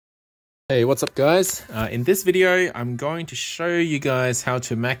Hey, what's up guys? In this video, I'm going to show you guys how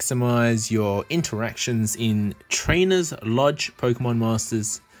to maximize your interactions in Trainers Lodge Pokemon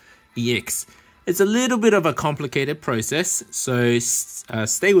Masters EX. It's a little bit of a complicated process, so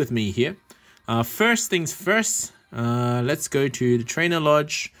stay with me here. First things first, let's go to the Trainer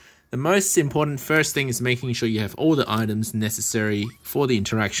Lodge. The most important first thing is making sure you have all the items necessary for the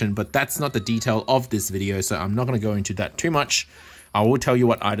interaction, but that's not the detail of this video, so I'm not going to go into that too much. I will tell you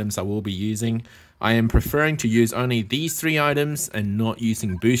what items I will be using. I am preferring to use only these 3 items and not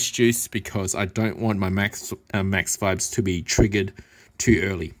using Boost Juice because I don't want my max vibes to be triggered too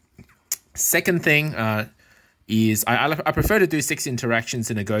early. Second thing is I prefer to do 6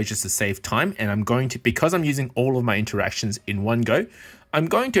 interactions in a go just to save time, and I'm going to, because I'm using all of my interactions in one go, I'm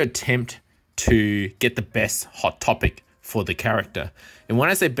going to attempt to get the best hot topic for the character. And when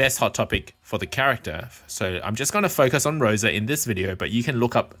I say best hot topic for the character, so I'm just going to focus on Rosa in this video, but you can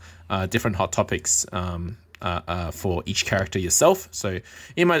look up different hot topics for each character yourself. So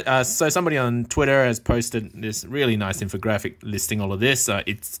so somebody on Twitter has posted this really nice infographic listing all of this.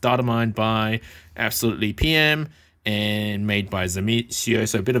 It's data mined by Absolutely PM and made by Zamicio,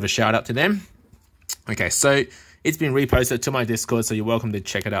 so a bit of a shout out to them. Okay, so it's been reposted to my Discord, so you're welcome to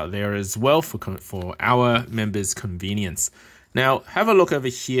check it out there as well for our members' convenience. Now, have a look over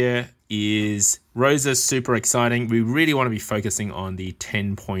here. Is Rosa super exciting? We really want to be focusing on the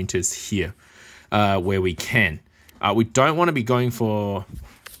 10 pointers here where we can. We don't want to be going for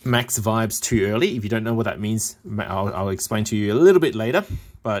max vibes too early. If you don't know what that means, I'll explain to you a little bit later.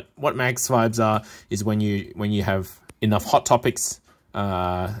 But what max vibes are is when you have enough hot topics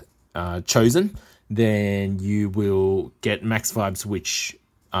chosen, then you will get max vibes which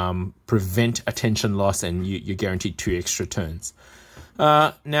prevent attention loss, and you're guaranteed 2 extra turns.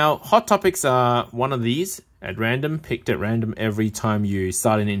 Now, hot topics are one of these at random, picked at random every time you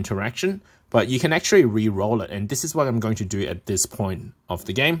start an interaction, but you can actually re-roll it, and this is what I'm going to do at this point of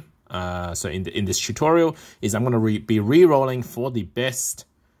the game. So in this tutorial is I'm going to be re-rolling for the best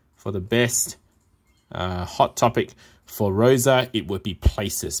hot topic. For Rosa, it would be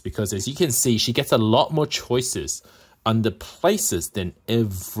places, because as you can see, she gets a lot more choices under places than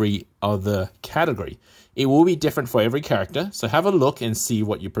every other category. It will be different for every character, so have a look and see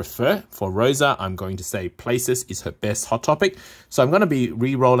what you prefer. For Rosa, I'm going to say places is her best hot topic, so I'm going to be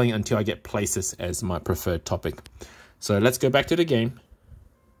re-rolling until I get places as my preferred topic. So let's go back to the game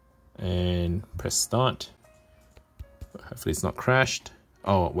and press start. Hopefully it's not crashed.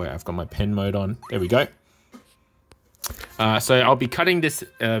 Oh, wait, I've got my pen mode on. There we go. So I'll be cutting this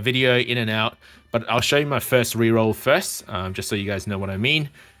video in and out, but I'll show you my first reroll first, just so you guys know what I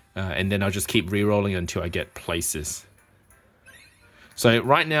mean. And then I'll just keep rerolling until I get places. So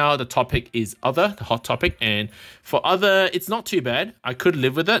right now the topic is other, the hot topic, and for other, it's not too bad. I could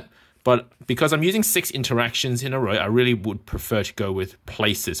live with it, but because I'm using 6 interactions in a row, I really would prefer to go with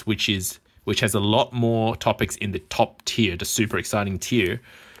places, which has a lot more topics in the top tier, the super exciting tier,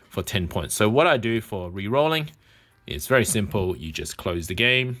 for 10 points. So what I do for rerolling, it's very simple. You just close the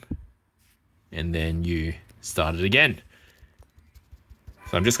game and then you start it again.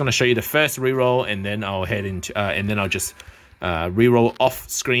 So I'm just going to show you the first reroll, and then I'll head into and then I'll just reroll off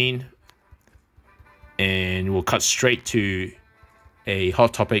screen, and we'll cut straight to a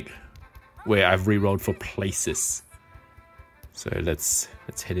hot topic where I've rerolled for places. So let's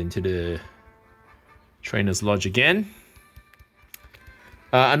head into the Trainer's Lodge again.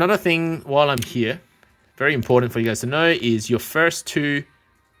 Another thing while I'm here, very important for you guys to know, is your first two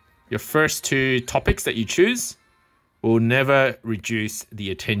topics that you choose will never reduce the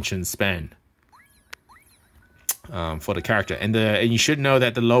attention span for the character. And you should know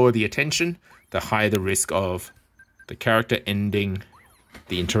that the lower the attention, the higher the risk of the character ending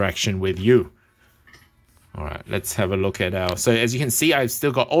the interaction with you. All right, let's have a look at our... So as you can see, I've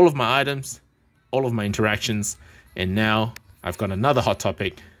still got all of my items, all of my interactions, and now I've got another hot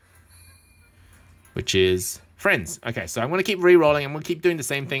topic, which is friends. Okay, so I'm going to keep re-rolling. I'm going to keep doing the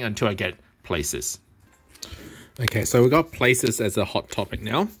same thing until I get places. Okay, so we've got places as a hot topic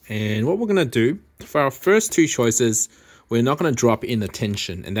now. And what we're going to do, for our first 2 choices, we're not going to drop in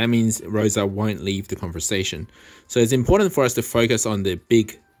attention. And that means Rosa won't leave the conversation. So it's important for us to focus on the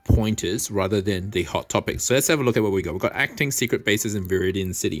big pointers rather than the hot topics. So let's have a look at what we got. We've got acting, secret bases, and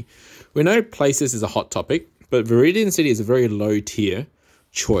Viridian City. We know places is a hot topic, but Viridian City is a very low tier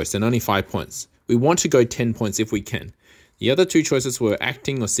choice and only 5 points. We want to go 10 points if we can. The other 2 choices were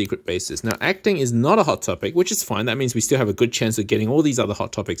acting or secret bases. Now, acting is not a hot topic, which is fine. That means we still have a good chance of getting all these other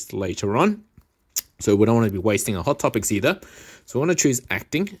hot topics later on. So we don't want to be wasting our hot topics either. So we want to choose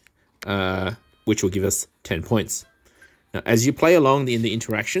acting, which will give us 10 points. Now, as you play along in the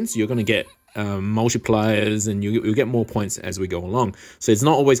interactions, you're going to get multipliers, and you'll get more points as we go along. So it's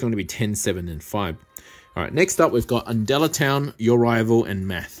not always going to be 10, 7, and 5. All right, next up, we've got Undella Town, Your Rival, and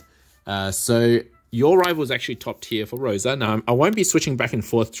Math. So Your Rival is actually top tier for Rosa. Now, I won't be switching back and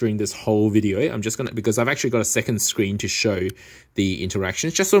forth during this whole video. I'm just going to, because I've actually got a second screen to show the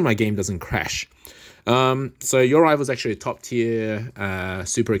interactions, just so my game doesn't crash. So Your Rival is actually a top tier,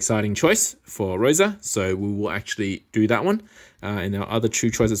 super exciting choice for Rosa. So we will actually do that one. And our other two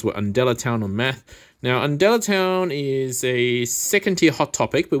choices were Undella Town or Math. Now, Undella Town is a second tier hot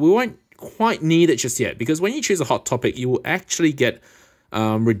topic, but we won't quite need it just yet, because when you choose a hot topic, you will actually get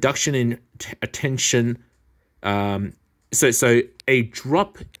reduction in attention. So a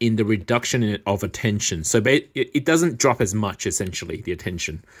drop in the reduction of attention. So it doesn't drop as much, essentially, the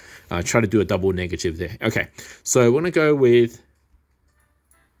attention. Try to do a double negative there. Okay, so we're going to go with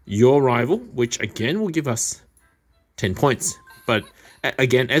Your Rival, which again will give us 10 points. But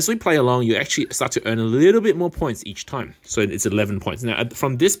again, as we play along, you actually start to earn a little bit more points each time. So it's 11 points. Now,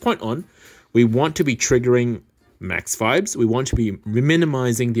 from this point on, we want to be triggering max vibes. We want to be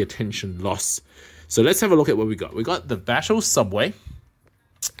minimizing the attention loss. So let's have a look at what we got. We got the Battle Subway,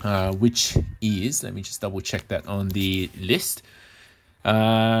 which is, let me just double check that on the list,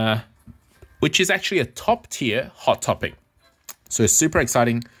 which is actually a top tier hot topic. So super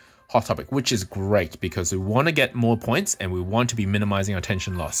exciting hot topic, which is great because we want to get more points and we want to be minimizing our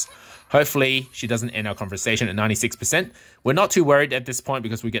attention loss. Hopefully she doesn't end our conversation at 96%. We're not too worried at this point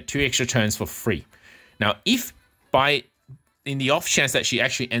because we get 2 extra turns for free. Now, if in the off chance that she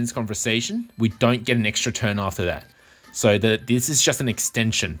actually ends conversation, we don't get an extra turn after that. So this is just an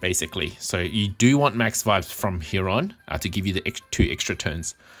extension, basically. So you do want max vibes from here on to give you the 2 extra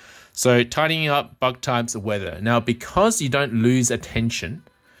turns. So tidying up bug types of weather. Now, because you don't lose attention,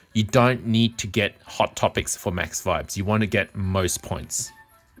 you don't need to get hot topics for max vibes. You want to get most points.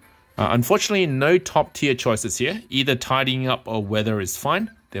 Unfortunately, no top tier choices here. Either tidying up or weather is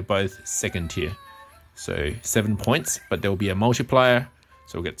fine. They're both second tier. So 7 points, but there will be a multiplier.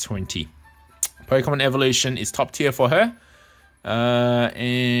 So we'll get 20. Pokemon Evolution is top tier for her.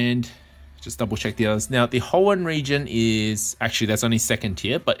 And just double check the others. Now, the Hoenn region is actually, that's only second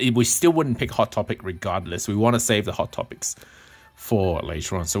tier, but we still wouldn't pick hot topic regardless. We want to save the hot topics for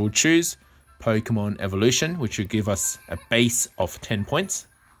later on. So we'll choose Pokemon Evolution, which will give us a base of 10 points.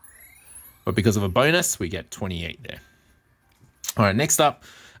 But because of a bonus, we get 28 there. All right, next up,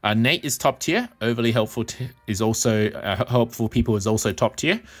 Nate is top tier. Overly helpful is also helpful people is also top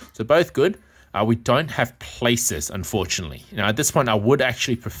tier. So both good. We don't have places, unfortunately. Now, at this point, I would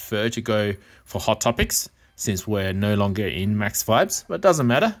actually prefer to go for hot topics since we're no longer in max vibes, but it doesn't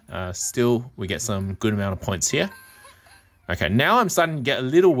matter. Still, we get some good amount of points here. Okay, now I'm starting to get a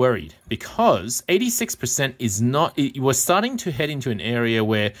little worried because 86% is not... We're starting to head into an area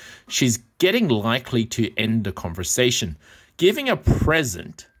where she's getting likely to end the conversation. Giving a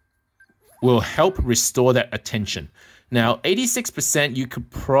present will help restore that attention. Now, 86%, you could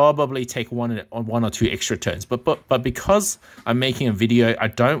probably take one or two extra turns. But because I'm making a video, I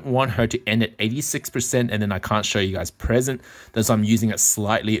don't want her to end at 86% and then I can't show you guys present. Thus, I'm using it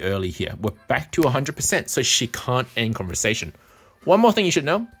slightly early here. We're back to 100%, so she can't end conversation. One more thing you should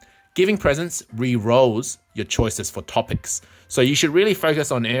know. Giving presents re-rolls your choices for topics. So you should really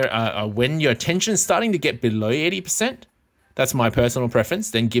focus on when your attention is starting to get below 80%. That's my personal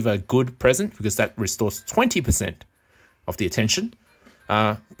preference. Then give a good present because that restores 20% of the attention.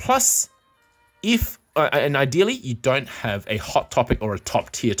 Plus, and ideally, you don't have a hot topic or a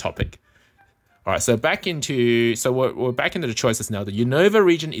top tier topic. All right, so we're back into the choices now. The Unova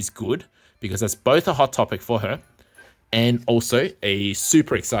region is good because that's both a hot topic for her and also a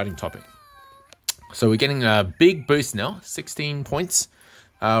super exciting topic. So we're getting a big boost now, 16 points.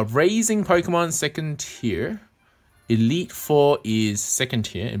 Raising Pokemon second tier. Elite Four is second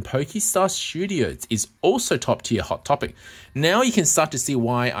tier, and Pokestar Studios is also top tier hot topic. Now you can start to see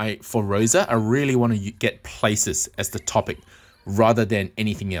why for Rosa, I really want to get places as the topic rather than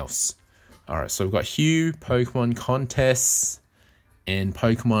anything else. All right, so we've got Hue, Pokemon Contests, and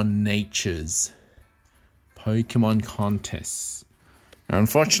Pokemon Natures. Pokemon Contests. Now,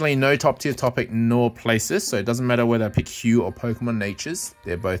 unfortunately, no top tier topic nor places, so it doesn't matter whether I pick Hue or Pokemon Natures.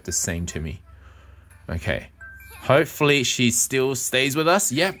 They're both the same to me. Okay. Hopefully she still stays with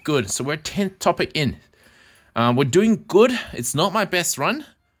us. Yeah, good. So we're 10th topic in. We're doing good. It's not my best run,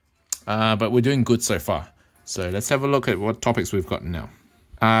 but we're doing good so far. So let's have a look at what topics we've got now.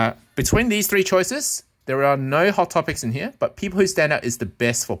 Between these 3 choices, there are no hot topics in here, but people who stand out is the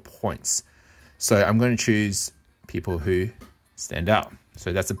best for points. So I'm going to choose people who stand out.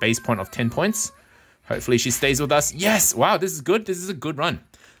 So that's a base point of 10 points. Hopefully she stays with us. Yes, wow, this is good. This is a good run.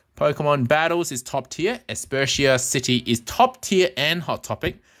 Pokemon Battles is top tier. Aspertia City is top tier and Hot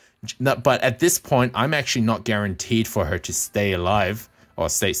Topic. But at this point, I'm actually not guaranteed for her to stay alive or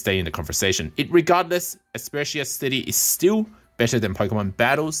stay in the conversation. Regardless, Aspertia City is still better than Pokemon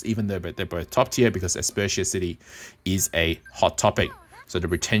Battles, even though they're both top tier, because Aspertia City is a Hot Topic. So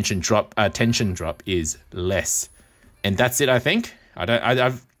the attention drop is less. And that's it, I think.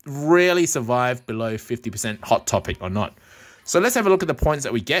 I've rarely survived below 50% Hot Topic or not. So let's have a look at the points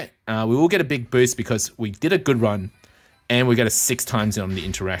that we get. We will get a big boost because we did a good run and we got a 6 times on the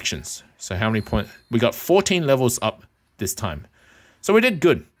interactions. So how many points? We got 14 levels up this time. So we did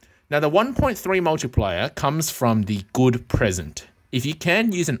good. Now the 1.3 multiplier comes from the good present. If you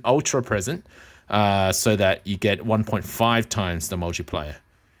can, use an ultra present so that you get 1.5 times the multiplier.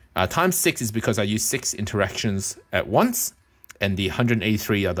 Times 6 is because I used 6 interactions at once, and the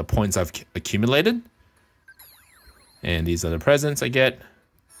 183 are the points I've accumulated. And these are the presents I get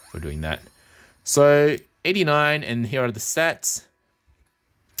for doing that. So 89, and here are the stats.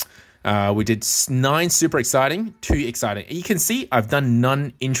 We did 9 super exciting, 2 exciting. You can see I've done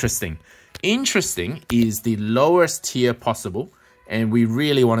none interesting. Interesting is the lowest tier possible, and we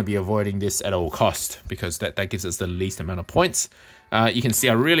really want to be avoiding this at all cost because that gives us the least amount of points. You can see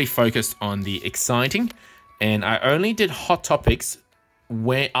I really focused on the exciting, and I only did Hot Topics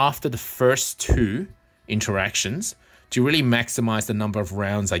after the first 2 interactions to really maximize the number of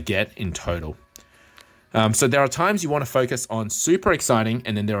rounds I get in total. So there are times you want to focus on super exciting,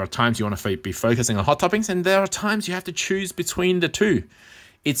 and then there are times you want to be focusing on Hot Topics, and there are times you have to choose between the two.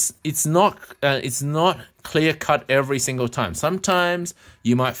 It's not clear cut every single time. Sometimes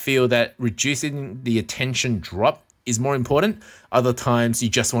you might feel that reducing the attention drop is more important. Other times you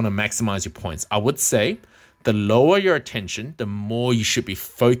just want to maximize your points. I would say the lower your attention, the more you should be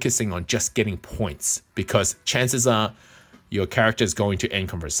focusing on just getting points, because chances are your character is going to end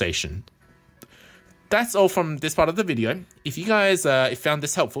conversation. That's all from this part of the video. If you guys found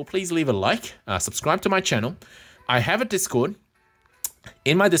this helpful, please leave a like, subscribe to my channel. I have a Discord.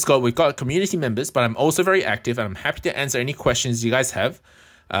 In my Discord, we've got community members, but I'm also very active, and I'm happy to answer any questions you guys have.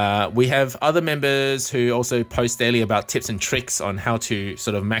 We have other members who also post daily about tips and tricks on how to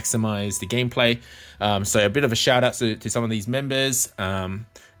sort of maximize the gameplay. So a bit of a shout out to some of these members,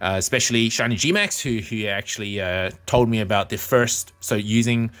 especially Shiny Gmax, who actually told me about the first, so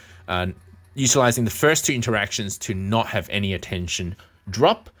utilizing the first 2 interactions to not have any attention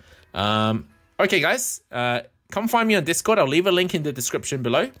drop. Okay, guys, come find me on Discord. I'll leave a link in the description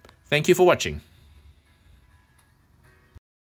below. Thank you for watching.